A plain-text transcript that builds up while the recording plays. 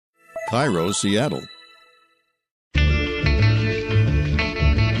Cairo, Seattle.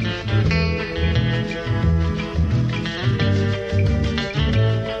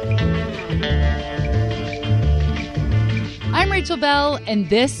 I'm Rachel Bell, and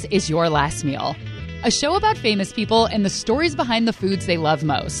this is Your Last Meal, a show about famous people and the stories behind the foods they love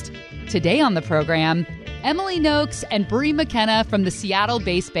most. Today on the program, Emily Noakes and Brie McKenna from the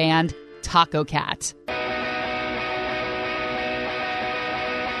Seattle-based band Tacocat.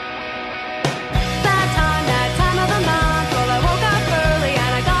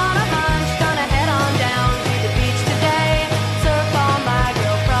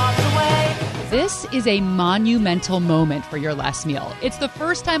 This is a monumental moment for Your Last Meal. It's the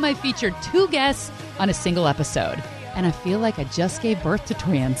first time I featured two guests on a single episode, and I feel like I just gave birth to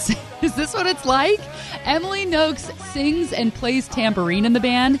twins. Is this what it's like? Emily Noakes sings and plays tambourine in the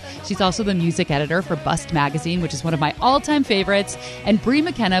band. She's also the music editor for Bust Magazine, which is one of my all-time favorites, and Brie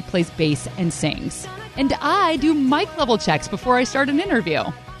McKenna plays bass and sings. And I do mic level checks before I start an interview.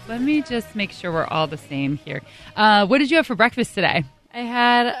 Let me just make sure we're all the same here. What did you have for breakfast today? I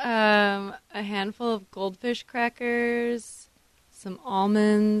had a handful of goldfish crackers, some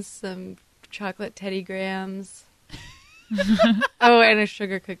almonds, some chocolate Teddy Grahams. Oh, and a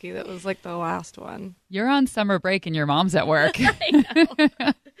sugar cookie that was like the last one. You're on summer break and your mom's at work. I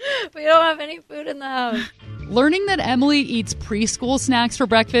know. We don't have any food in the house. Learning that Emily eats preschool snacks for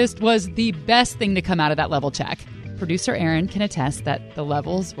breakfast was the best thing to come out of that level check. Producer Aaron can attest that the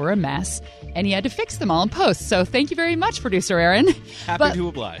levels were a mess, and he had to fix them all in post. So thank you very much, Producer Aaron. Happy to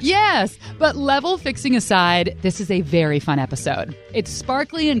oblige. Yes, but level fixing aside, this is a very fun episode. It's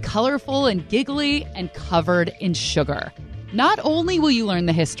sparkly and colorful and giggly and covered in sugar. Not only will you learn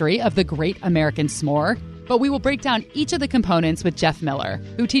the history of the great American s'more, but we will break down each of the components with Jeff Miller,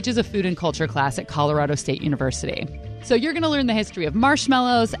 who teaches a food and culture class at Colorado State University. So you're going to learn the history of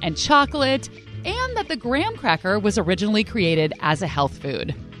marshmallows and chocolate, and that the graham cracker was originally created as a health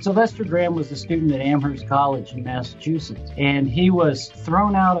food. Sylvester Graham was a student at Amherst College in Massachusetts, and he was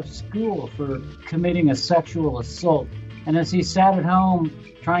thrown out of school for committing a sexual assault. And as he sat at home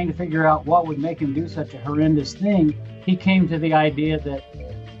trying to figure out what would make him do such a horrendous thing, he came to the idea that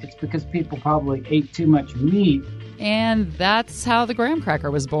it's because people probably ate too much meat. And that's how the graham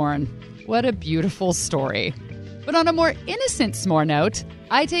cracker was born. What a beautiful story. But on a more innocent s'more note,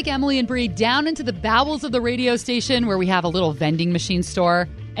 I take Emily and Brie down into the bowels of the radio station where we have a little vending machine store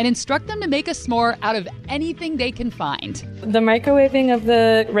and instruct them to make a s'more out of anything they can find. The microwaving of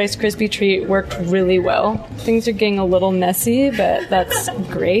the Rice Krispie treat worked really well. Things are getting a little messy, but that's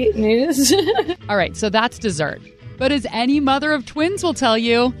great news. All right, so that's dessert. But as any mother of twins will tell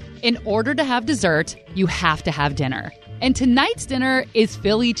you, in order to have dessert, you have to have dinner. And tonight's dinner is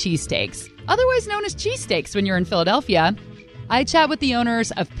Philly cheesesteaks, otherwise known as cheesesteaks when you're in Philadelphia. I chat with the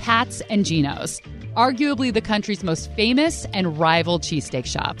owners of Pat's and Gino's, arguably the country's most famous and rival cheesesteak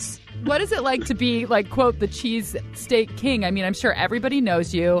shops. What is it like to be, like, quote, the cheesesteak king? I mean, I'm sure everybody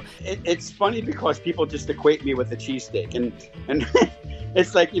knows you. It's funny because people just equate me with a cheesesteak. And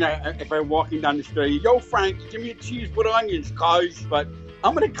it's like, you know, if I'm walking down the street, yo, Frank, give me a cheese with onions, cuz. But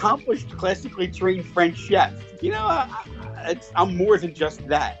I'm an accomplished, classically trained French chef. You know, I'm more than just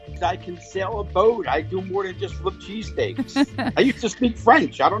that. I can sail a boat. I do more than just flip cheesesteaks. I used to speak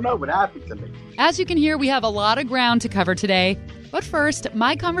French. I don't know what happened to me. As you can hear, we have a lot of ground to cover today. But first,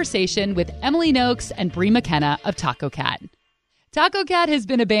 my conversation with Emily Noakes and Brie McKenna of Tacocat. Tacocat has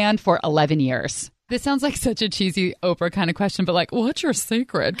been a band for 11 years. This sounds like such a cheesy Oprah kind of question, but like, what's your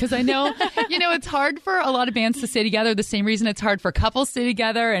secret? Because I know, it's hard for a lot of bands to stay together. The same reason it's hard for couples to stay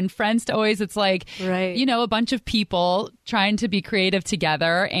together and friends to always, it's like, right. A bunch of people trying to be creative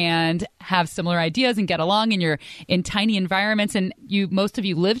together and have similar ideas and get along, and you're in tiny environments, and most of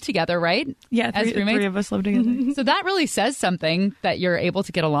you live together, right? Yeah, three of us live together. So that really says something that you're able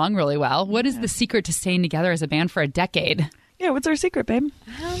to get along really well. What is the secret to staying together as a band for a decade? Yeah, what's our secret, babe?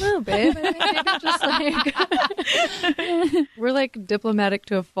 I don't know, babe. I think maybe just we're like diplomatic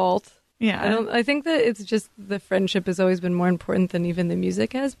to a fault. Yeah. I think that it's just the friendship has always been more important than even the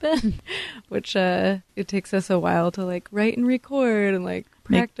music has been, which it takes us a while to like write and record and like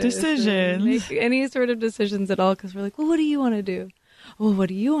practice. Make decisions. Make any sort of decisions at all, because we're like, well, what do you want to do? Well, what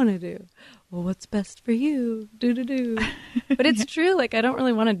do you want to do? Well, what's best for you? Do. But it's true. Like, I don't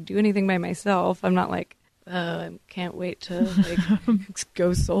really want to do anything by myself. I'm not like, I can't wait to like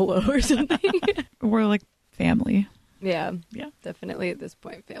go solo or something. We're like family. Yeah, definitely at this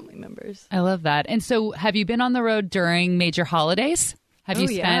point, family members. I love that. And so have you been on the road during major holidays? Have you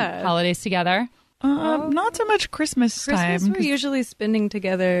spent holidays together? Not so much Christmas time. Christmas we're usually spending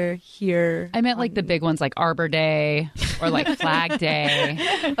together here. I meant like the big ones like Arbor Day or like Flag Day.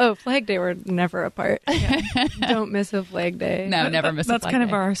 Oh, Flag Day, we're never apart. Yeah. Don't miss a Flag Day. No, never miss a Flag Day. That's kind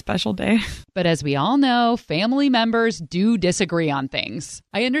of our special day. But as we all know, family members do disagree on things.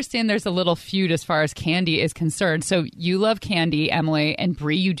 I understand there's a little feud as far as candy is concerned. So you love candy, Emily, and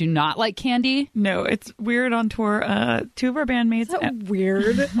Brie, you do not like candy? No, it's weird on tour. Two of our bandmates... Is that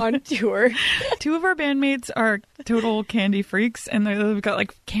weird on tour? Two of our bandmates are total candy freaks, and they've got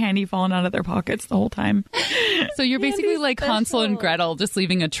like candy falling out of their pockets the whole time. So you're basically like Hansel and Gretel, just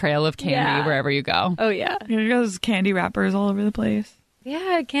leaving a trail of candy wherever you go. Oh, yeah. There's candy wrappers all over the place.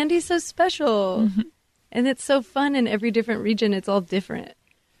 Yeah, candy's so special. Mm-hmm. And it's so fun in every different region. It's all different.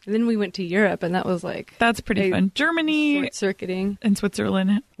 And then we went to Europe, and that was like... That's pretty fun. Germany. Short-circuiting. And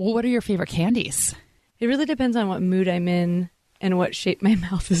Switzerland. Well, what are your favorite candies? It really depends on what mood I'm in and what shape my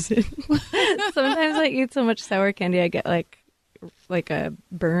mouth is in. Sometimes I eat so much sour candy, I get like a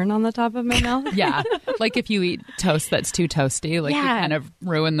burn on the top of my mouth. Yeah, like if you eat toast that's too toasty, like you kind of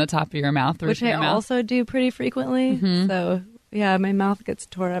ruin the top of your mouth. Which I also do pretty frequently. Mm-hmm. So yeah, my mouth gets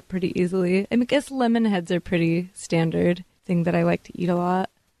tore up pretty easily. I guess lemon heads are pretty standard thing that I like to eat a lot.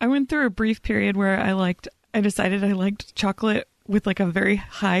 I went through a brief period where I decided I liked chocolate with like a very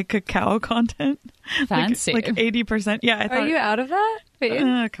high cacao content. Fancy. Like 80%. Yeah. Are you out of that?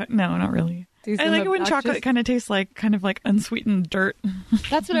 No, not really. I like it when chocolate kind of tastes like unsweetened dirt.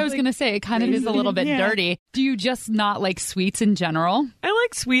 That's what I was going to say. It kind of is a little bit dirty. Do you just not like sweets in general? I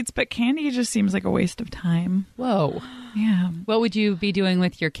like sweets, but candy just seems like a waste of time. Whoa. Yeah. What would you be doing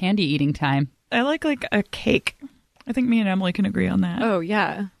with your candy eating time? I like a cake. I think me and Emily can agree on that. Oh,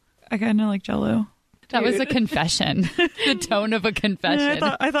 yeah. I kind of like Jell-O. That was a confession. The tone of a confession.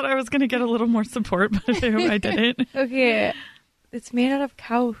 Yeah, I thought I was going to get a little more support, but I didn't. Okay. It's made out of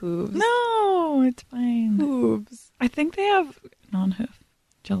cow hooves. No, it's fine. Hooves. I think they have non-hoof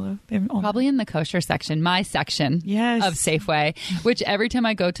Jell-O. They have probably in the kosher section, my section of Safeway, which every time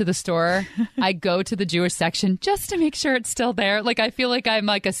I go to the store, I go to the Jewish section just to make sure it's still there. Like, I feel like I'm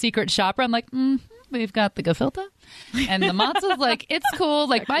like a secret shopper. I'm like, we've got the gefilte. And the matzah's like, it's cool.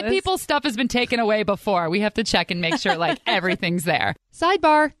 Like, my people's stuff has been taken away before. We have to check and make sure, like, everything's there.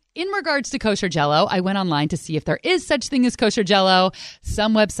 Sidebar. In regards to kosher Jell-O, I went online to see if there is such thing as kosher Jell-O.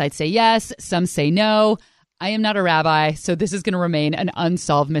 Some websites say yes, some say no. I am not a rabbi, so this is going to remain an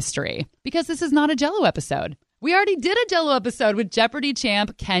unsolved mystery because this is not a Jell-O episode. We already did a Jell-O episode with Jeopardy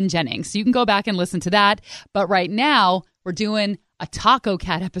champ Ken Jennings, so you can go back and listen to that. But right now, we're doing a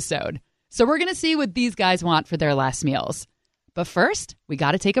Tacocat episode. So we're going to see what these guys want for their last meals. But first, we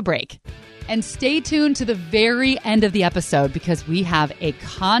got to take a break. And stay tuned to the very end of the episode because we have a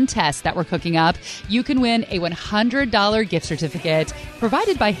contest that we're cooking up. You can win a $100 gift certificate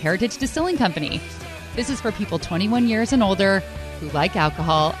provided by Heritage Distilling Company. This is for people 21 years and older who like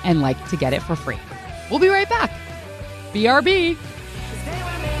alcohol and like to get it for free. We'll be right back. BRB.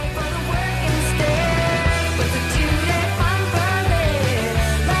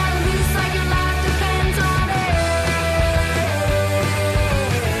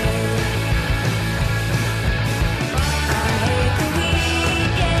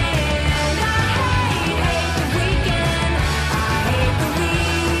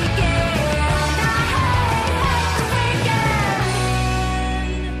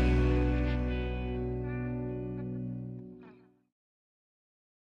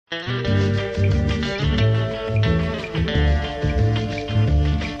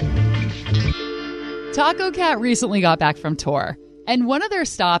 Tacocat recently got back from tour, and one of their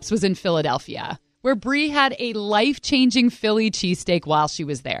stops was in Philadelphia, where Brie had a life-changing Philly cheesesteak while she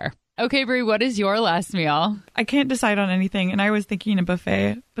was there. Okay, Brie, what is your last meal? I can't decide on anything, and I was thinking a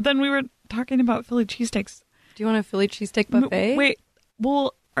buffet, but then we were talking about Philly cheesesteaks. Do you want a Philly cheesesteak buffet? Wait,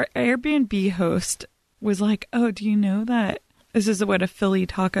 well, our Airbnb host was like, oh, do you know that this is what a Philly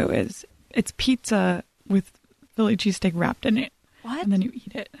taco is? It's pizza with Philly cheesesteak wrapped in it. What? And then you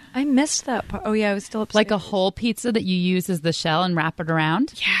eat it. I missed that part. Oh, yeah, I was still upstairs. Like a whole pizza that you use as the shell and wrap it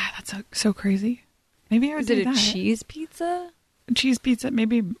around? Yeah, that's so crazy. Maybe I would do that. Is it a cheese pizza? Cheese pizza,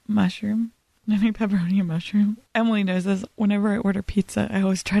 maybe mushroom. Maybe pepperoni and mushroom. Emily knows this. Whenever I order pizza, I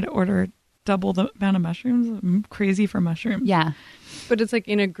always try to order double the amount of mushrooms. I'm crazy for mushrooms. Yeah. But it's like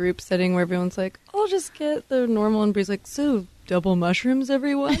in a group setting where everyone's like, I'll just get the normal. And Bree's like, so double mushrooms,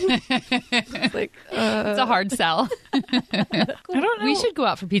 everyone? It's like, it's a hard sell. I don't know. We should go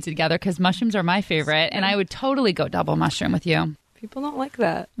out for pizza together because mushrooms are my favorite. And I would totally go double mushroom with you. People don't like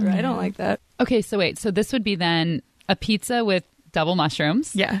that. Or I don't like that. Okay, so wait. So this would be then a pizza with double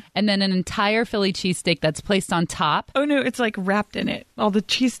mushrooms. Yeah. And then an entire Philly cheesesteak that's placed on top. Oh, no, it's like wrapped in it. All the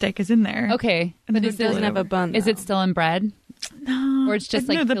cheesesteak is in there. Okay. And But then is It doesn't have a bun. Is though. it still in bread? No. Or it's just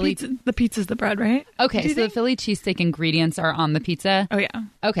No, like the Philly... pizza. The pizza's the bread, right? Okay, Do you so the think? Philly cheesesteak ingredients are on the pizza. Oh, yeah.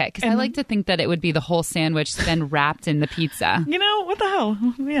 Okay, because I And- like to think that it would be the whole sandwich then wrapped in the pizza. You know, what the hell?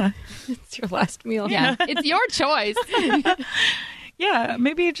 Yeah. It's your last meal. Yeah, it's your choice. Yeah,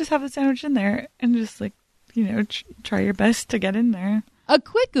 maybe you just have the sandwich in there and just like, you know, try your best to get in there. A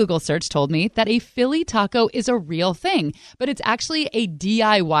quick Google search told me that a Philly taco is a real thing, but it's actually a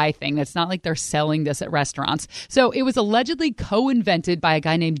DIY thing. It's not like they're selling this at restaurants. So it was allegedly co-invented by a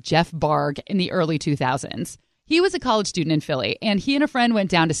guy named Jeff Barg in the early 2000s. He was a college student in Philly, and he and a friend went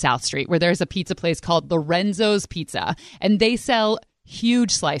down to South Street, where there's a pizza place called Lorenzo's Pizza, and they sell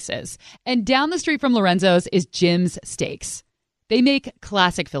huge slices. And down the street from Lorenzo's is Jim's Steaks. They make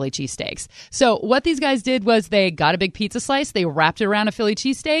classic Philly cheesesteaks. So what these guys did was they got a big pizza slice, they wrapped it around a Philly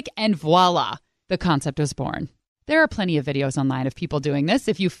cheesesteak, and voila, the concept was born. There are plenty of videos online of people doing this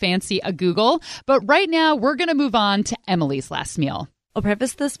if you fancy a Google. But right now, we're going to move on to Emily's last meal. I'll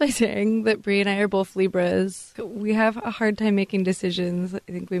preface this by saying that Brie and I are both Libras. We have a hard time making decisions, I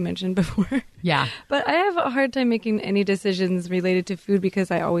think we mentioned before. Yeah. But I have a hard time making any decisions related to food because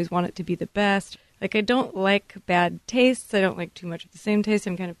I always want it to be the best. Like, I don't like bad tastes. I don't like too much of the same taste.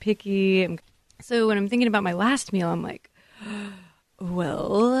 I'm kind of picky. So when I'm thinking about my last meal, I'm like,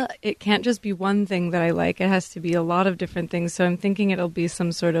 well, it can't just be one thing that I like. It has to be a lot of different things. So I'm thinking it'll be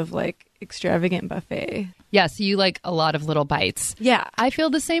some sort of like extravagant buffet. Yeah, so you like a lot of little bites. Yeah. I feel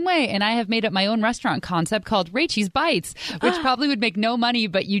the same way, and I have made up my own restaurant concept called Rachel's Bites, which probably would make no money,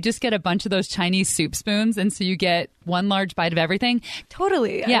 but you just get a bunch of those Chinese soup spoons, and so you get one large bite of everything.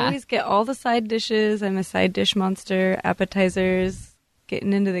 Totally. Yeah. I always get all the side dishes. I'm a side dish monster. Appetizers.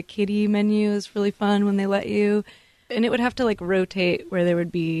 Getting into the kiddie menu is really fun when they let you. And it would have to like rotate where there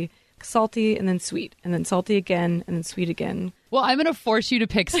would be salty and then sweet and then salty again and then sweet again. Well, I'm going to force you to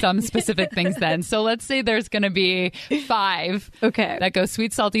pick some specific things then. So let's say there's going to be 5 Okay. that go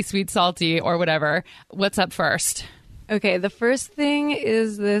sweet, salty, or whatever. What's up first? Okay. The first thing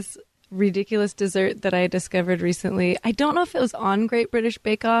is this ridiculous dessert that I discovered recently. I don't know if it was on Great British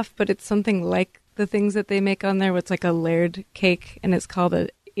Bake Off, but it's something like the things that they make on there. It's like a layered cake, and it's called a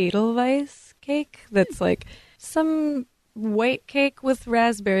Edelweiss cake. That's like some white cake with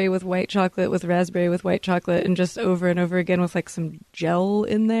raspberry with white chocolate with raspberry with white chocolate, and just over and over again with like some gel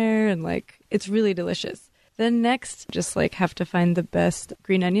in there, and like it's really delicious. Then next, just like have to find the best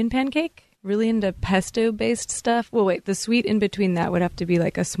green onion pancake. Really into pesto based stuff. Well, wait, the sweet in between that would have to be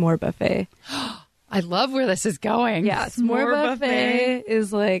like a s'more buffet. I love where this is going. Yeah, s'more buffet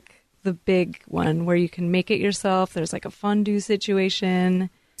is like the big one where you can make it yourself. There's like a fondue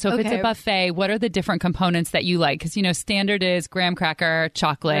situation. So if it's Okay. a buffet, what are the different components that you like? Because, you know, standard is graham cracker,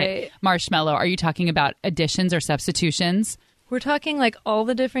 chocolate, Right. marshmallow. Are you talking about additions or substitutions? We're talking like all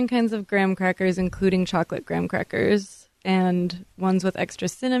the different kinds of graham crackers, including chocolate graham crackers, and ones with extra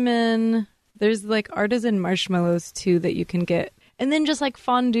cinnamon. There's like artisan marshmallows too that you can get. And then just like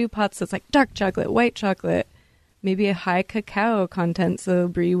fondue pots that's like dark chocolate, white chocolate, maybe a high cacao content so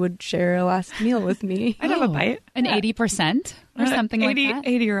Brie would share a last meal with me. I'd have a bite. An 80% or something 80, like that?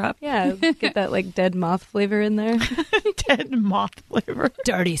 80 or up. Yeah, get that like dead moth flavor in there. Dead moth flavor.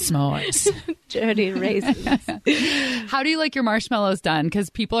 Dirty s'mores. Dirty raisins. How do you like your marshmallows done?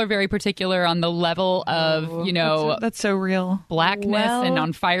 Because people are very particular on the level of, you know, That's so real. blackness Well and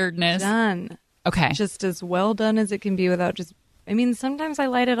on-firedness. Done. Okay. Just as well done as it can be without just... I mean, sometimes I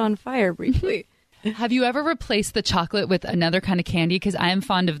light it on fire briefly. Have you ever replaced the chocolate with another kind of candy? Because I am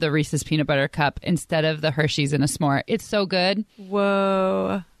fond of the Reese's Peanut Butter Cup instead of the Hershey's in a s'more. It's so good.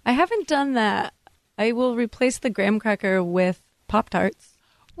 Whoa. I haven't done that. I will replace the graham cracker with Pop-Tarts.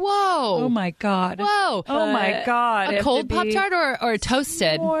 Whoa. Oh my God. Whoa. Oh my God. They A have cold to be Pop-Tart or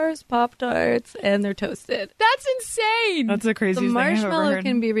toasted? S'mores, Pop-Tarts, and they're toasted. That's insane. That's the The craziest thing I've ever marshmallow heard.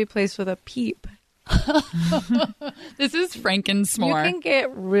 can be replaced with a Peep. This is Franken You s'more. can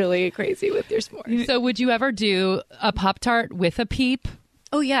get really crazy with your s'mores. So would you ever do a Pop-Tart with a Peep?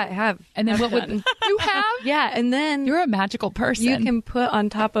 Oh, yeah, I have. And then what would done. you have? Yeah, and then You're a magical person. you can put on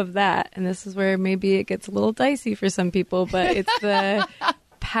top of that, and this is where maybe it gets a little dicey for some people, but it's the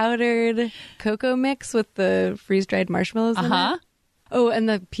powdered cocoa mix with the freeze-dried marshmallows in Uh-huh. it. Oh, and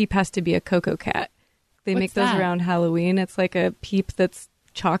the Peep has to be a Tacocat. They What's make those that? around Halloween. It's like a Peep that's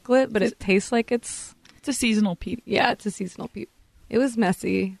chocolate, but it tastes like it's It's a seasonal peep. it's a seasonal Peep. It was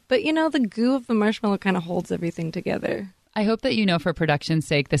messy, but you know, the goo of the marshmallow kind of holds everything together. I hope that you know for production's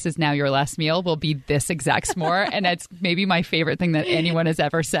sake, This Is Now Your Last Meal will be this exact s'more. And it's maybe my favorite thing that anyone has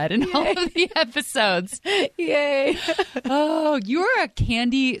ever said in all of the episodes. Yay. Oh, you're a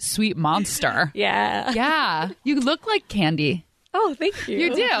candy sweet monster. Yeah. Yeah. You look like candy. Oh, thank you.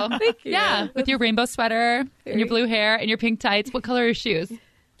 You do. Thank you. Yeah. With your rainbow sweater and your blue hair and your pink tights. What color are your shoes?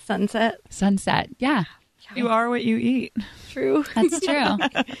 Sunset. Sunset. Yeah. You are what you eat. True. That's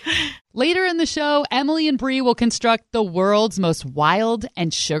true. Later in the show, Emily and Bree will construct the world's most wild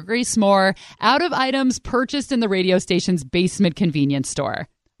and sugary s'more out of items purchased in the radio station's basement convenience store.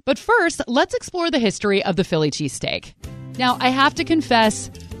 But first, let's explore the history of the Philly cheesesteak. Now, I have to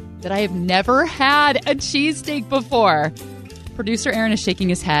confess that I have never had a cheesesteak before. Producer Aaron is shaking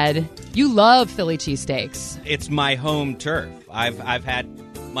his head. You love Philly cheesesteaks. It's my home turf. I've had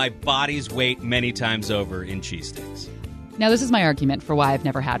my body's weight many times over in cheesesteaks. Now, this is my argument for why I've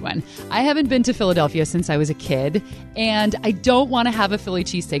never had one. I haven't been to Philadelphia since I was a kid, and I don't want to have a Philly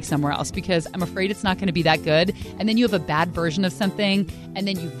cheesesteak somewhere else because I'm afraid it's not going to be that good. And then you have a bad version of something, and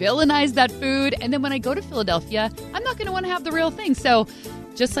then you villainize that food. And then when I go to Philadelphia, I'm not going to want to have the real thing. So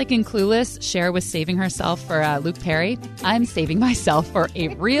just like in Clueless, Cher was saving herself for Luke Perry, I'm saving myself for a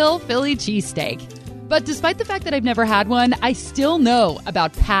real Philly cheesesteak. But despite the fact that I've never had one, I still know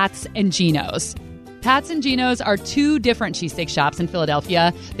about Pat's and Geno's. Pat's and Geno's are two different cheesesteak shops in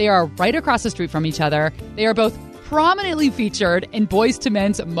Philadelphia. They are right across the street from each other. They are both prominently featured in Boyz II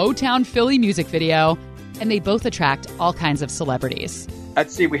Men's Motown Philly music video, and they both attract all kinds of celebrities.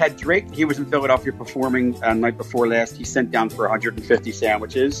 Let's see, we had Drake. He was in Philadelphia performing night before last. He sent down for 150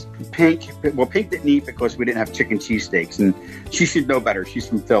 sandwiches. Pink didn't eat because we didn't have chicken cheesesteaks, and she should know better. She's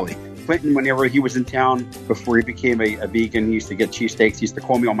from Philly. Clinton, whenever he was in town, before he became a vegan, he used to get cheesesteaks. He used to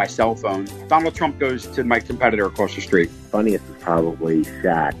call me on my cell phone. Donald Trump goes to my competitor across the street. Funniest is probably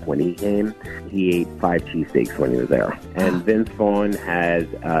Shaq. When he came, he ate 5 cheesesteaks when he was there. And Vince Vaughn has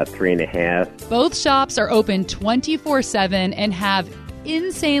 3.5. Both shops are open 24/7 and have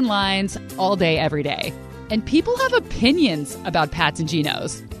insane lines all day, every day. And people have opinions about Pat's and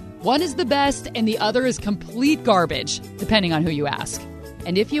Geno's. One is the best and the other is complete garbage, depending on who you ask.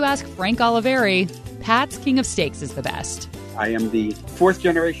 And if you ask Frank Oliveri, Pat's King of Steaks is the best. I am the 4th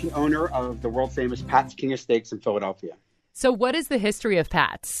generation owner of the world famous Pat's King of Steaks in Philadelphia. So what is the history of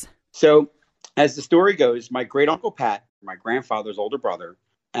Pat's? So as the story goes, my great uncle Pat, my grandfather's older brother,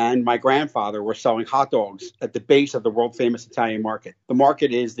 and my grandfather were selling hot dogs at the base of the world famous Italian market. The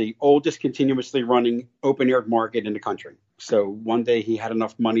market is the oldest continuously running open air market in the country. So one day he had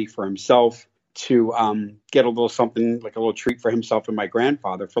enough money for himself to get a little something, like a little treat for himself and my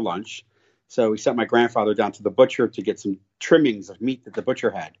grandfather for lunch. So he sent my grandfather down to the butcher to get some trimmings of meat that the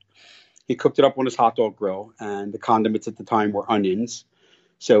butcher had. He cooked it up on his hot dog grill, and the condiments at the time were onions.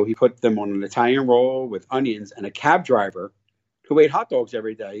 So he put them on an Italian roll with onions, and a cab driver who ate hot dogs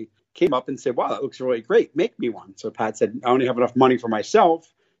every day came up and said, "Wow, that looks really great. Make me one." So Pat said, "I only have enough money for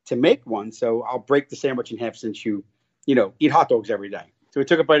myself to make one, so I'll break the sandwich in half since you eat hot dogs every day." So he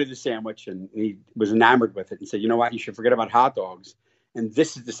took a bite of the sandwich and he was enamored with it and said, "You know what? You should forget about hot dogs. And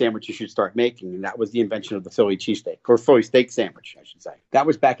this is the sandwich you should start making." And that was the invention of the Philly cheesesteak, or Philly steak sandwich, I should say. That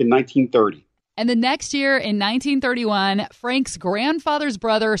was back in 1930. And the next year, in 1931, Frank's grandfather's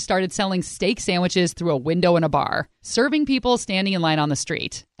brother started selling steak sandwiches through a window in a bar, serving people standing in line on the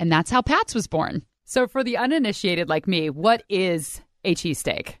street. And that's how Pat's was born. So for the uninitiated like me, what is a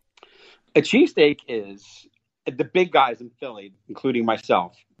cheesesteak? A cheesesteak is, the big guys in Philly, including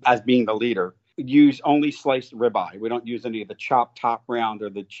myself, as being the leader, use only sliced ribeye. We don't use any of the chopped top round or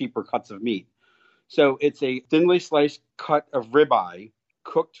the cheaper cuts of meat. So it's a thinly sliced cut of ribeye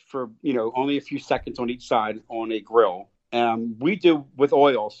cooked for, only a few seconds on each side on a grill. We do with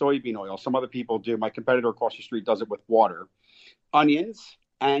oil, soybean oil. Some other people do. My competitor across the street does it with water. Onions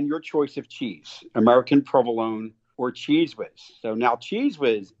and your choice of cheese, American provolone or Cheese Whiz. So now Cheese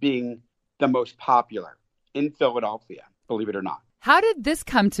Whiz being the most popular in Philadelphia, believe it or not. How did this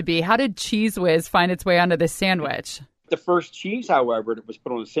come to be? How did Cheese Whiz find its way onto this sandwich? The first cheese, however, that was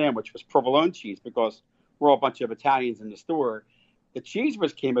put on the sandwich was provolone cheese because we're all a bunch of Italians in the store. The Cheese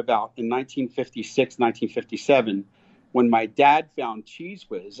Whiz came about in 1956, 1957, when my dad found Cheese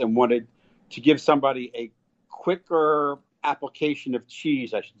Whiz and wanted to give somebody a quicker application of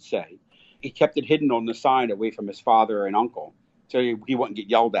cheese, I should say. He kept it hidden on the sign away from his father and uncle, so he wouldn't get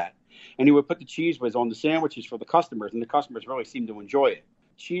yelled at. And he would put the Cheese Whiz on the sandwiches for the customers, and the customers really seemed to enjoy it.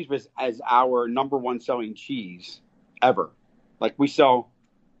 Cheese Whiz as our number one selling cheese ever. Like, we sell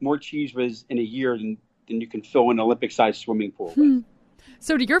more Cheese Whiz in a year than you can fill an Olympic-sized swimming pool with.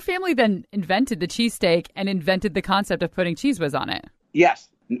 So your family then invented the cheesesteak and invented the concept of putting Cheese Whiz on it? Yes.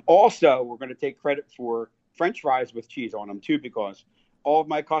 And also, we're going to take credit for French fries with cheese on them too, because all of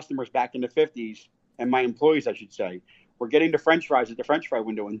my customers back in the 50s, and my employees, I should say, were getting the French fries at the French fry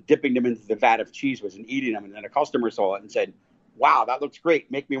window and dipping them into the vat of cheese whiz and eating them. And then a customer saw it and said, "Wow, that looks great.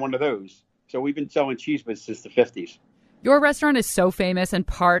 Make me one of those." So we've been selling cheese whiz since the 50s. Your restaurant is so famous, and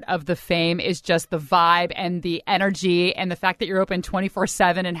part of the fame is just the vibe and the energy and the fact that you're open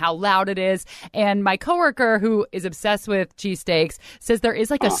 24/7 and how loud it is. And my coworker, who is obsessed with cheesesteaks, says there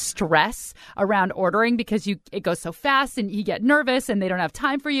is like a stress around ordering because it goes so fast and you get nervous and they don't have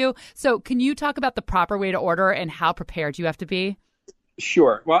time for you. So can you talk about the proper way to order and how prepared you have to be?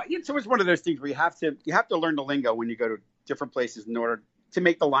 Sure. Well, it's always one of those things where you have to learn the lingo when you go to different places in order to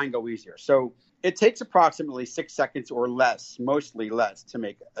make the line go easier. So it takes approximately 6 seconds or less, mostly less, to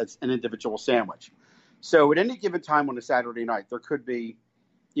make an individual sandwich. So at any given time on a Saturday night, there could be,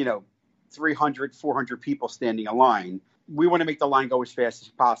 300, 400 people standing in line. We want to make the line go as fast as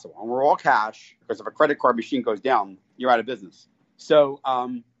possible. And we're all cash, because if a credit card machine goes down, you're out of business. So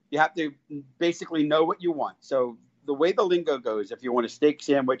you have to basically know what you want. So the way the lingo goes, if you want a steak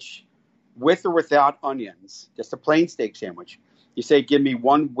sandwich with or without onions, just a plain steak sandwich, you say, "Give me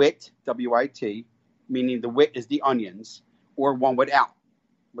one wit," W-I-T, meaning the wit is the onions, or one without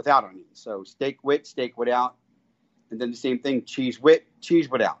onions. So steak without, and then the same thing, cheese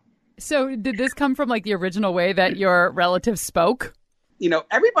without. So did this come from like the original way that your relatives spoke?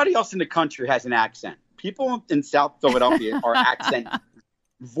 Everybody else in the country has an accent. People in South Philadelphia are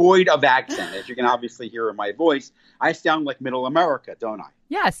void of accent. As you can obviously hear in my voice, I sound like middle America, don't I?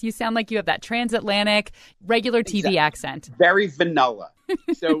 Yes, you sound like you have that transatlantic, regular TV accent. Very vanilla.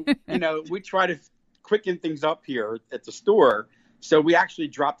 So, we try to quicken things up here at the store. So we actually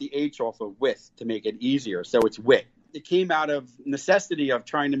dropped the H off of with to make it easier. So it's wit. It came out of necessity of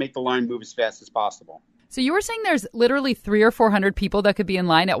trying to make the line move as fast as possible. So you were saying there's literally 300 or 400 people that could be in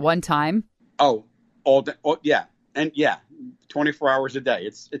line at one time? Oh, all day. Oh, yeah. And 24 hours a day.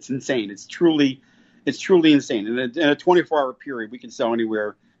 It's insane. It's truly insane. In a 24-hour period, we can sell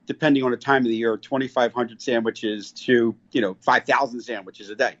anywhere, depending on the time of the year, 2,500 sandwiches to 5,000 sandwiches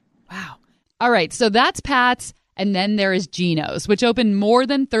a day. Wow. All right. So that's Pat's, and then there is Gino's, which opened more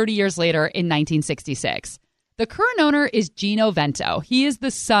than 30 years later in 1966. The current owner is Gino Vento. He is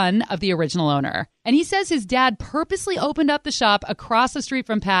the son of the original owner, and he says his dad purposely opened up the shop across the street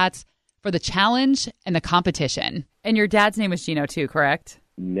from Pat's for the challenge and the competition. And your dad's name was Gino too, correct?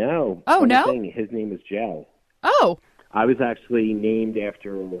 No. Oh, no? His name is Joe. Oh. I was actually named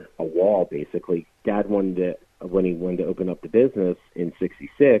after a wall, basically. Dad when he wanted to open up the business in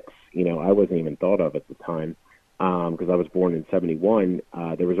 66, I wasn't even thought of at the time because I was born in 71.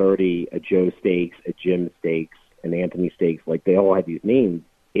 There was already a Joe Steaks, a Jim Steaks, an Anthony Steaks. Like, they all had these names.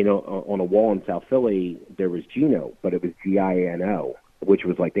 On a wall in South Philly, there was Gino, but it was Gino, which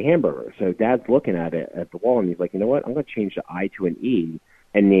was like the hamburger. So Dad's looking at it at the wall, and he's like, you know what? I'm going to change the I to an E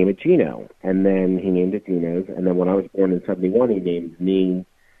and name it Gino. And then he named it Gino's. And then when I was born in 71, he named me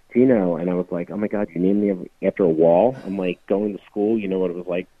Gino. And I was like, oh, my God, you named me after a wall? I'm like, going to school, you know what it was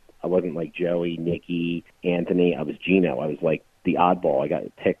like? I wasn't like Joey, Nicky, Anthony. I was Gino. I was like the oddball. I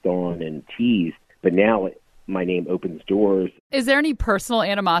got picked on and teased. But now my name opens doors. Is there any personal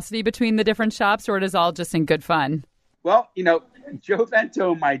animosity between the different shops, or it is all just in good fun? Well, Joe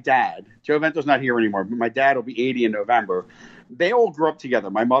Vento and my dad, Joe Vento's not here anymore, but my dad will be 80 in November. They all grew up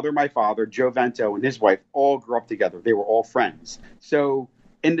together. My mother, my father, Joe Vento, and his wife all grew up together. They were all friends. So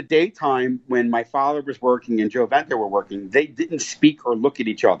in the daytime, when my father was working and Joe Vento were working, they didn't speak or look at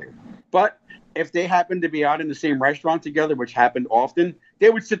each other. But if they happened to be out in the same restaurant together, which happened often, they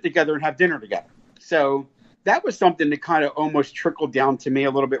would sit together and have dinner together. So that was something that kind of almost trickled down to me a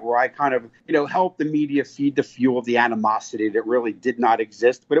little bit, where I kind of, helped the media feed the fuel of the animosity that really did not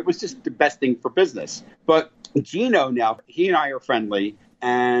exist. But it was just the best thing for business. But Gino now, he and I are friendly.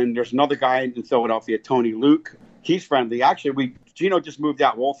 And there's another guy in Philadelphia, Tony Luke. He's friendly. Actually, Gino just moved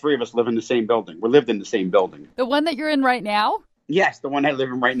out. All three of us live in the same building. We lived in the same building. The one that you're in right now? Yes, the one I live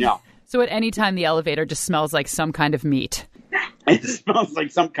in right now. So at any time, the elevator just smells like some kind of meat. It smells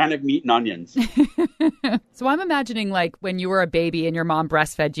like some kind of meat and onions. So I'm imagining like when you were a baby and your mom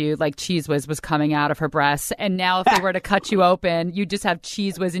breastfed you, like Cheese Whiz was coming out of her breasts. And now if they were to cut you open, you just have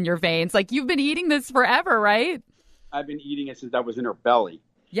Cheese Whiz in your veins. Like, you've been eating this forever, right? I've been eating it since I was in her belly.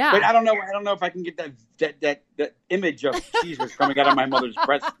 Yeah. But I don't know if I can get that image of Cheese Whiz coming out of my mother's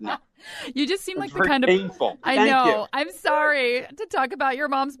breast now. You just seem like the very kind of painful. I Thank know. you. I'm sorry to talk about your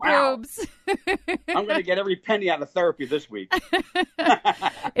mom's boobs. I'm going to get every penny out of therapy this week.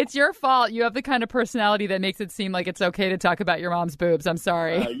 It's your fault. You have the kind of personality that makes it seem like it's okay to talk about your mom's boobs. I'm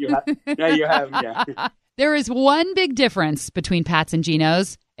sorry. You have. Yeah. There is one big difference between Pat's and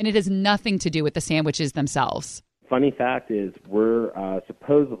Gino's, and it has nothing to do with the sandwiches themselves. Funny fact is we're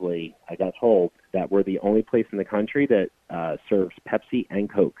supposedly, I got told, that we're the only place in the country that serves Pepsi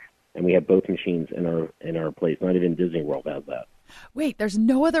and Coke. And we have both machines in our place. Not even Disney World has that. Wait, there's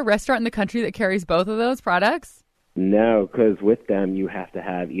no other restaurant in the country that carries both of those products? No, because with them, you have to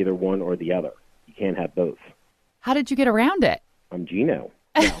have either one or the other. You can't have both. How did you get around it? I'm Gino.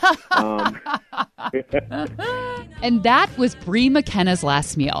 No. And that was Brie McKenna's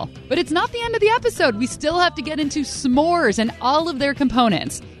last meal. But it's not the end of the episode. We still have to get into s'mores and all of their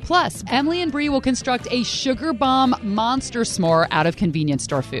components. Plus, Emily and Brie will construct a sugar bomb monster s'more out of convenience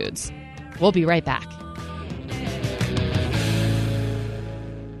store foods. We'll be right back.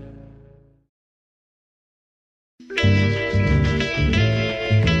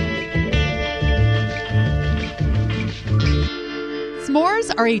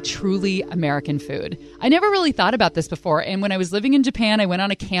 S'mores are a truly American food. I never really thought about this before, and when I was living in Japan, I went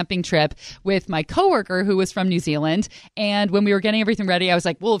on a camping trip with my coworker who was from New Zealand, and when we were getting everything ready, I was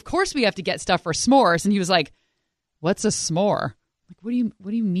like, well, of course we have to get stuff for s'mores, and he was like, what's a s'more? Like, what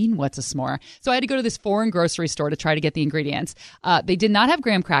do you mean, what's a s'more? So I had to go to this foreign grocery store to try to get the ingredients. They did not have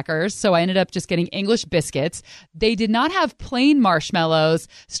graham crackers, so I ended up just getting English biscuits. They did not have plain marshmallows.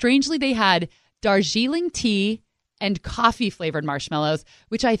 Strangely, they had Darjeeling tea and coffee-flavored marshmallows,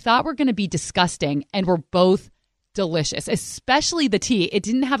 which I thought were going to be disgusting, and were both delicious, especially the tea. It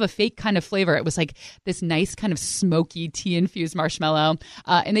didn't have a fake kind of flavor. It was like this nice kind of smoky tea-infused marshmallow,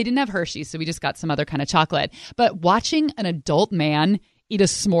 and they didn't have Hershey's, so we just got some other kind of chocolate. But watching an adult man eat a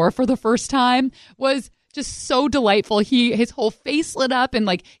s'more for the first time was just so delightful. His whole face lit up, and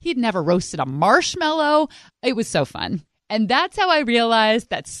like he'd never roasted a marshmallow. It was so fun. And that's how I realized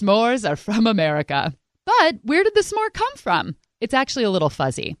that s'mores are from America. But where did the s'more come from? It's actually a little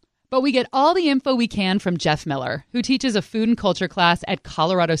fuzzy. But we get all the info we can from Jeff Miller, who teaches a food and culture class at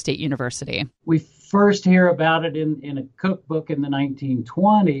Colorado State University. We first hear about it in a cookbook in the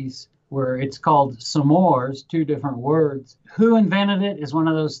 1920s, where it's called s'mores, two different words. Who invented it is one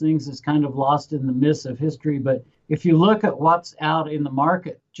of those things that's kind of lost in the mists of history. But if you look at what's out in the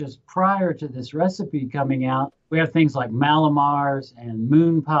market just prior to this recipe coming out, we have things like Malamars and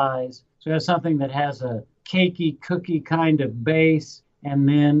moon pies. So we have something that has a cakey, cookie kind of base, and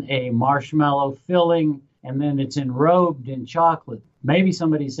then a marshmallow filling, and then it's enrobed in chocolate. Maybe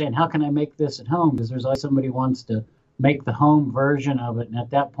somebody's saying, how can I make this at home? Because there's always somebody wants to make the home version of it. And at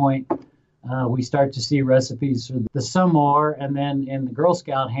that point, we start to see recipes for the s'more. And then in the Girl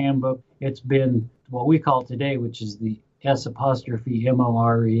Scout handbook, it's been what we call today, which is the S''MORES.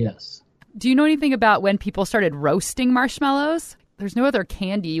 Do you know anything about when people started roasting marshmallows? There's no other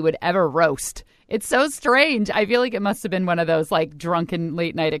candy you would ever roast. It's so strange. I feel like it must have been one of those like drunken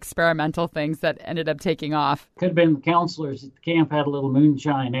late night experimental things that ended up taking off. Could have been the counselors at the camp had a little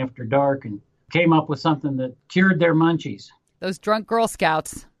moonshine after dark and came up with something that cured their munchies. Those drunk Girl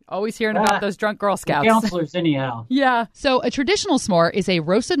Scouts. Always hearing about those drunk Girl Scouts. Counselors anyhow. Yeah. So a traditional s'more is a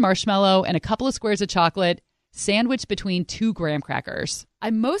roasted marshmallow and a couple of squares of chocolate sandwiched between two graham crackers.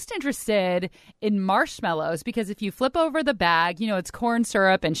 I'm most interested in marshmallows because if you flip over the bag, you know, it's corn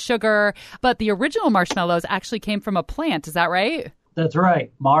syrup and sugar, but the original marshmallows actually came from a plant. Is that right? That's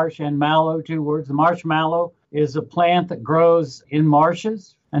right. Marsh and mallow, two words. The marshmallow is a plant that grows in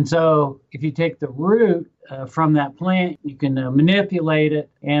marshes. And so if you take the root from that plant, you can manipulate it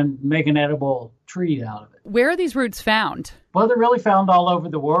and make an edible treat out of it. Where are these roots found? Well, they're really found all over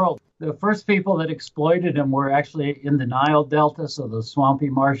the world. The first people that exploited them were actually in the Nile Delta, so the swampy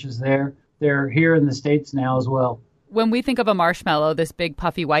marshes there. They're here in the States now as well. When we think of a marshmallow, this big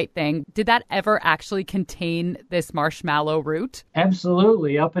puffy white thing, did that ever actually contain this marshmallow root?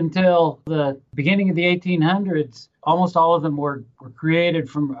 Absolutely. Up until the beginning of the 1800s, almost all of them were created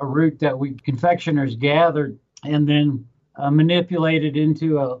from a root that we confectioners gathered and then manipulated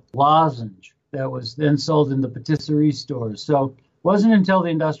into a lozenge that was then sold in the patisserie stores. So it wasn't until the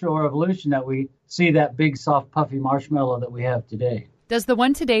Industrial Revolution that we see that big, soft, puffy marshmallow that we have today. Does the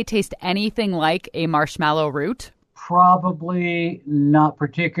one today taste anything like a marshmallow root? Probably not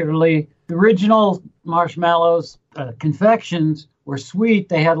particularly. The original marshmallows, confections, were sweet.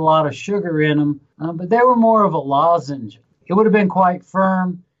 They had a lot of sugar in them, but they were more of a lozenge. It would have been quite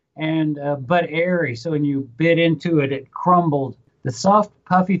firm and but airy, so when you bit into it, it crumbled. The soft,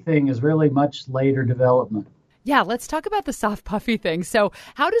 puffy thing is really much later development. Yeah, let's talk about the soft, puffy thing. So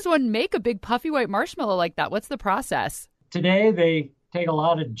how does one make a big, puffy white marshmallow like that? What's the process? Today, they take a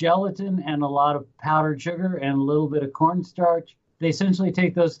lot of gelatin and a lot of powdered sugar and a little bit of cornstarch. They essentially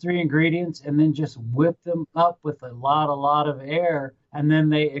take those three ingredients and then just whip them up with a lot of air and then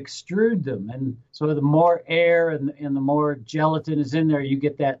they extrude them. And so the more air and the more gelatin is in there, you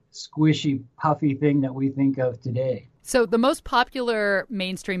get that squishy, puffy thing that we think of today. So the most popular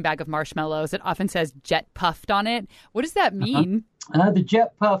mainstream bag of marshmallows, it often says jet puffed on it. What does that mean? The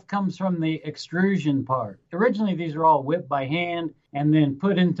jet puff comes from the extrusion part. Originally, these are all whipped by hand and then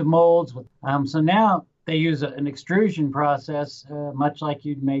put into molds. So now they use an extrusion process, much like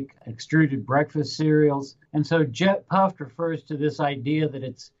you'd make extruded breakfast cereals. And so jet puffed refers to this idea that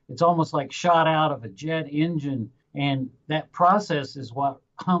it's almost like shot out of a jet engine. And that process is what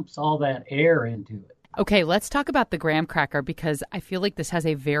pumps all that air into it. Okay, let's talk about the graham cracker because I feel like this has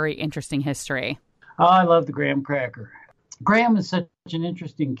a very interesting history. Oh, I love the graham cracker. Graham is such an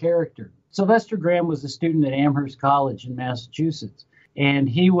interesting character. Sylvester Graham was a student at Amherst College in Massachusetts, and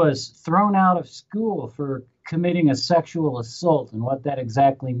he was thrown out of school for committing a sexual assault. And what that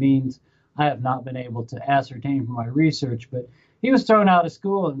exactly means, I have not been able to ascertain from my research, but he was thrown out of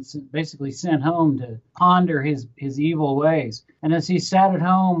school and basically sent home to ponder his evil ways. And as he sat at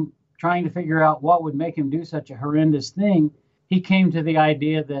home trying to figure out what would make him do such a horrendous thing, he came to the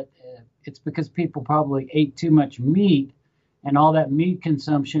idea that it's because people probably ate too much meat, and all that meat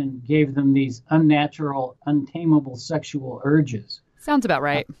consumption gave them these unnatural, untamable sexual urges. Sounds about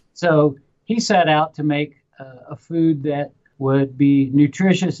right. So he set out to make a food that would be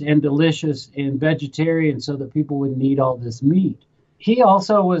nutritious and delicious and vegetarian so that people wouldn't eat all this meat. He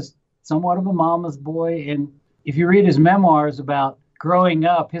also was somewhat of a mama's boy, and if you read his memoirs about growing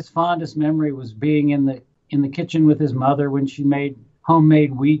up, his fondest memory was being in the kitchen with his mother when she made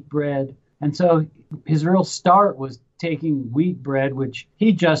homemade wheat bread. And so his real start was taking wheat bread, which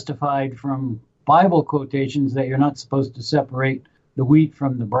he justified from Bible quotations that you're not supposed to separate the wheat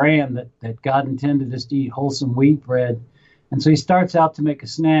from the bran, that God intended us to eat wholesome wheat bread. And so he starts out to make a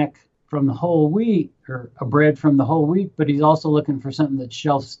snack from the whole wheat, or a bread from the whole wheat, but he's also looking for something that's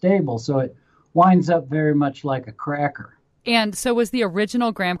shelf stable. So it winds up very much like a cracker. And so was the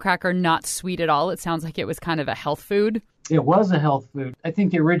original graham cracker not sweet at all? It sounds like it was kind of a health food. It was a health food. I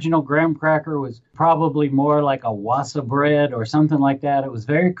think the original graham cracker was probably more like a wassa bread or something like that. It was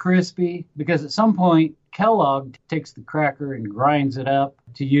very crispy because at some point Kellogg takes the cracker and grinds it up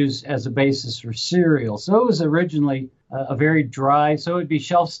to use as a basis for cereal. So it was originally a very dry, so it'd be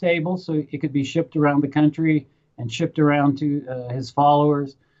shelf stable, so it could be shipped around the country and shipped around to his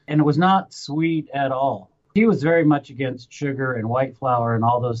followers. And it was not sweet at all. He was very much against sugar and white flour and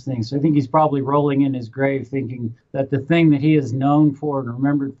all those things. So I think he's probably rolling in his grave thinking that the thing that he is known for and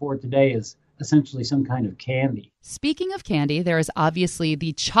remembered for today is essentially some kind of candy. Speaking of candy, there is obviously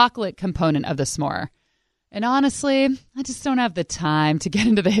the chocolate component of the s'more. And honestly, I just don't have the time to get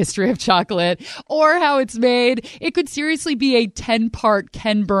into the history of chocolate or how it's made. It could seriously be a 10-part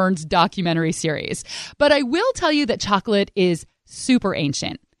Ken Burns documentary series. But I will tell you that chocolate is super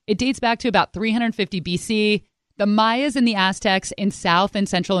ancient. It dates back to about 350 BC. The Mayas and the Aztecs in South and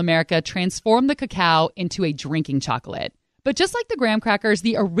Central America transformed the cacao into a drinking chocolate. But just like the graham crackers,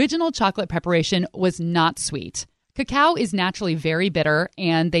 the original chocolate preparation was not sweet. Cacao is naturally very bitter,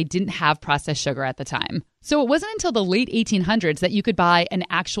 and they didn't have processed sugar at the time. So it wasn't until the late 1800s that you could buy an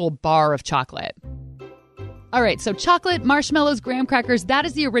actual bar of chocolate. All right, so chocolate, marshmallows, graham crackers, that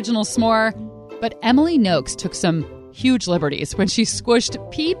is the original s'more. But Emily Noakes took some huge liberties when she squished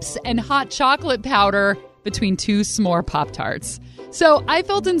Peeps and hot chocolate powder between two s'more Pop-Tarts. So I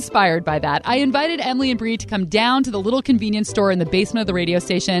felt inspired by that. I invited Emily and Bree to come down to the little convenience store in the basement of the radio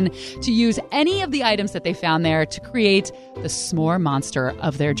station to use any of the items that they found there to create the s'more monster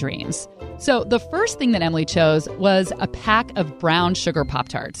of their dreams. So the first thing that Emily chose was a pack of brown sugar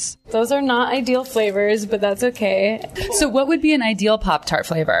Pop-Tarts. Those are not ideal flavors, but that's okay. So what would be an ideal Pop-Tart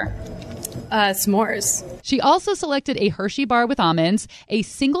flavor? S'mores. She also selected a Hershey bar with almonds, a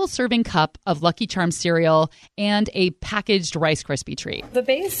single-serving cup of Lucky Charms cereal, and a packaged Rice Krispie treat. The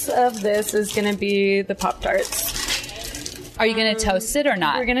base of this is going to be the Pop-Tarts. Are you going to toast it or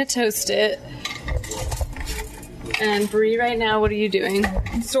not? We're going to toast it. And Bree, right now, what are you doing?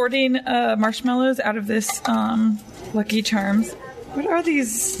 Sorting marshmallows out of this Lucky Charms. What are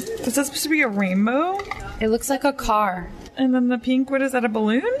these? Is that supposed to be a rainbow? It looks like a car. And then the pink, what is that, a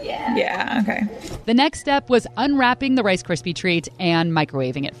balloon? Yeah. Yeah, okay. The next step was unwrapping the Rice Krispie treat and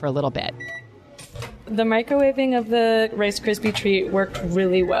microwaving it for a little bit. The microwaving of the Rice Krispie treat worked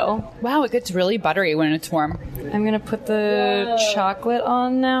really well. Wow, it gets really buttery when it's warm. I'm going to put the chocolate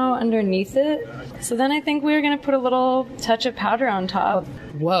on now underneath it. So then I think we're going to put a little touch of powder on top.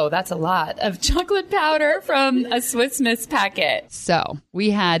 Whoa, that's a lot of chocolate powder from a Swiss Miss packet. So we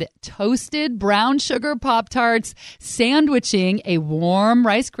had toasted brown sugar Pop-Tarts, sandwiching a warm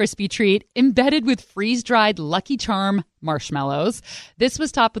Rice Krispie treat embedded with freeze-dried Lucky Charm marshmallows. This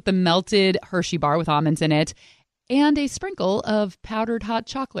was topped with the melted Hershey bar with almonds in it and a sprinkle of powdered hot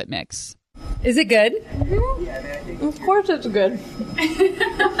chocolate mix. Is it good? Mm-hmm. Of course it's good.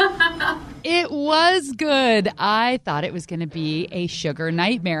 It was good. I thought it was going to be a sugar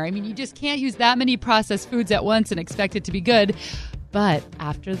nightmare. I mean, you just can't use that many processed foods at once and expect it to be good. But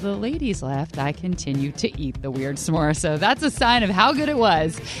after the ladies left, I continued to eat the weird s'more. So that's a sign of how good it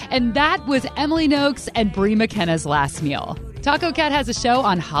was. And that was Emily Noakes and Brie McKenna's last meal. Tacocat has a show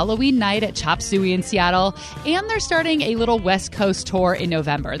on Halloween night at Chop Suey in Seattle, and they're starting a little West Coast tour in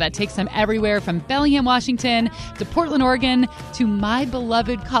November that takes them everywhere from Bellingham, Washington, to Portland, Oregon, to my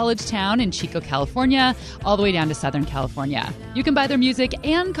beloved college town in Chico, California, all the way down to Southern California. You can buy their music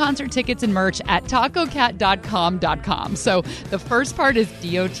and concert tickets and merch at tacocat.com.com. So the first part is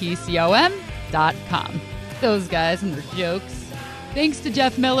DOTCOM.com. Those guys and their jokes. Thanks to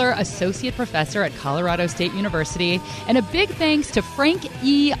Jeff Miller, Associate Professor at Colorado State University, and a big thanks to Frank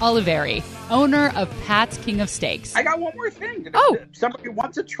E. Oliveri, owner of Pat's King of Steaks. I got one more thing. Oh. If somebody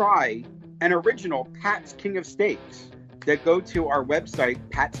wants to try an original Pat's King of Steaks, that go to our website,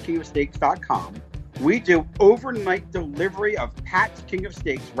 patskingofsteaks.com. We do overnight delivery of Pat's King of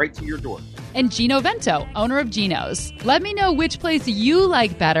Steaks right to your door. And Gino Vento, owner of Gino's. Let me know which place you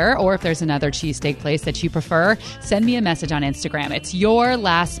like better, or if there's another cheesesteak place that you prefer, send me a message on Instagram. It's Your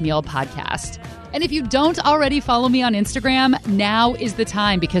Last Meal Podcast. And if you don't already follow me on Instagram, now is the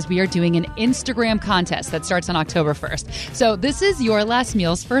time, because we are doing an Instagram contest that starts on October 1st. So this is Your Last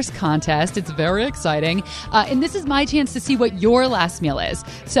Meal's first contest. It's very exciting. And this is my chance to see what your last meal is.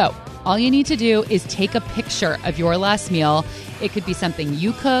 So all you need to do is take a picture of your last meal. It could be something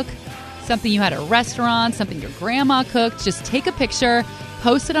you cook, something you had at a restaurant, something your grandma cooked. Just take a picture,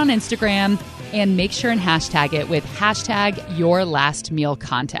 post it on Instagram, and make sure and hashtag it with hashtag Your Last Meal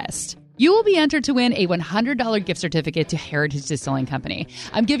Contest. You will be entered to win a $100 gift certificate to Heritage Distilling Company.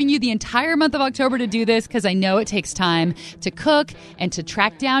 I'm giving you the entire month of October to do this because I know it takes time to cook and to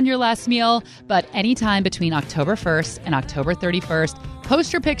track down your last meal. But anytime between October 1st and October 31st,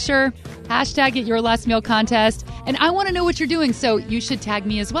 post your picture, hashtag it Your Last Meal Contest, and I want to know what you're doing, so you should tag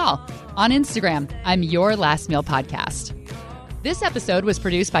me as well. On Instagram, I'm Your Last Meal Podcast. This episode was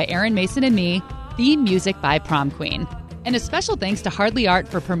produced by Aaron Mason and me, theme music by Prom Queen. And a special thanks to Hardly Art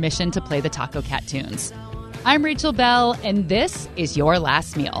for permission to play the Tacocat tunes. I'm Rachel Bell, and this is Your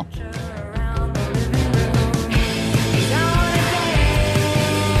Last Meal.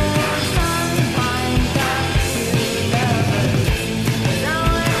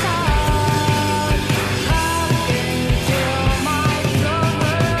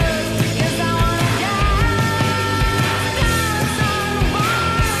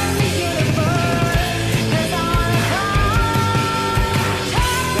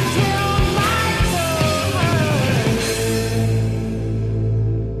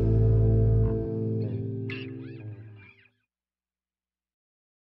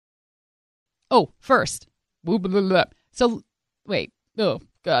 Oh, first. So, wait. Oh,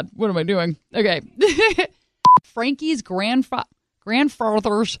 God. What am I doing? Okay. Frankie's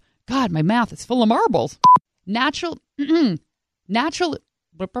grandfather's. God, my mouth is full of marbles. Natural.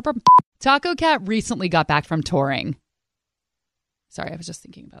 Tacocat recently got back from touring. Sorry, I was just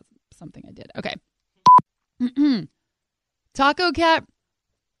thinking about something I did. Okay. Tacocat.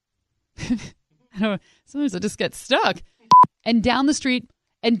 Sometimes I just get stuck. And down the street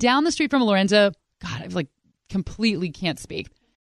from Lorenzo, God, I completely can't speak.